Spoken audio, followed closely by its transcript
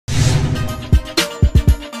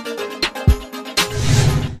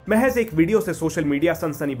महज एक वीडियो से सोशल मीडिया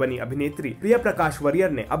सनसनी बनी अभिनेत्री प्रिया प्रकाश वरियर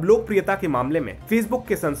ने अब लोकप्रियता के मामले में फेसबुक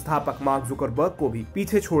के संस्थापक मार्क जुकरबर्ग को भी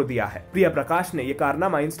पीछे छोड़ दिया है। प्रिया प्रकाश ने ये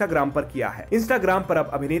कारनामा इंस्टाग्राम पर किया है। इंस्टाग्राम पर अब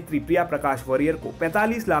अभिनेत्री प्रिया प्रकाश वरियर को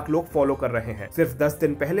 45 लाख लोग फॉलो कर रहे हैं। सिर्फ 10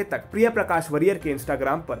 दिन पहले तक प्रिया प्रकाश वरियर के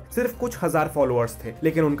इंस्टाग्राम पर सिर्फ कुछ हजार फॉलोअर्स थे,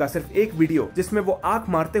 लेकिन उनका सिर्फ एक वीडियो जिसमें वो आंख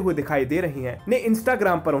मारते हुए दिखाई दे रही हैं, ने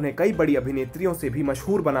इंस्टाग्राम पर उन्हें कई बड़ी अभिनेत्रियों से भी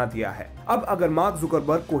मशहूर बना दिया है। अब अगर मार्क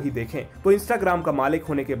जुकरबर्ग को ही देखें तो इंस्टाग्राम का मालिक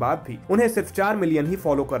होने के बाद भी उन्हें सिर्फ 4 मिलियन ही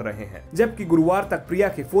फॉलो कर रहे हैं, जबकि गुरुवार तक प्रिया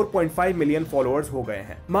के 4.5 मिलियन फॉलोअर्स हो गए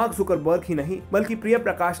हैं। मार्क जुकरबर्ग ही नहीं बल्कि प्रिया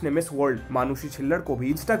प्रकाश ने मिस वर्ल्ड मानुषी छिल्लर को भी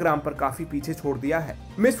इंस्टाग्राम पर काफी पीछे छोड़ दिया है।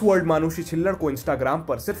 मिस वर्ल्ड मानुषी छिल्लर को इंस्टाग्राम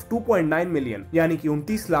पर सिर्फ 2.9 मिलियन यानी कि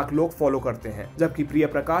 29 लाख लोग फॉलो करते हैं, जबकि प्रिया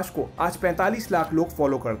प्रकाश को आज 45 लाख लोग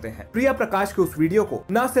फॉलो करते हैं। प्रिया प्रकाश के उस वीडियो को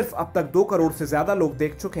न सिर्फ अब तक 2 करोड़ से ज्यादा लोग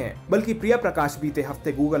देख चुके हैं, बल्कि प्रिया प्रकाश बीते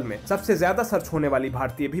हफ्ते गूगल में सबसे ज्यादा सर्च होने वाली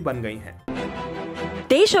भारतीय भी बन गई हैं।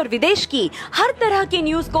 देश और विदेश की हर तरह की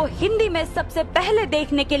न्यूज को हिंदी में सबसे पहले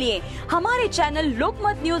देखने के लिए हमारे चैनल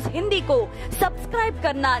लोकमत न्यूज हिंदी को सब्सक्राइब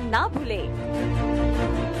करना ना भूलें।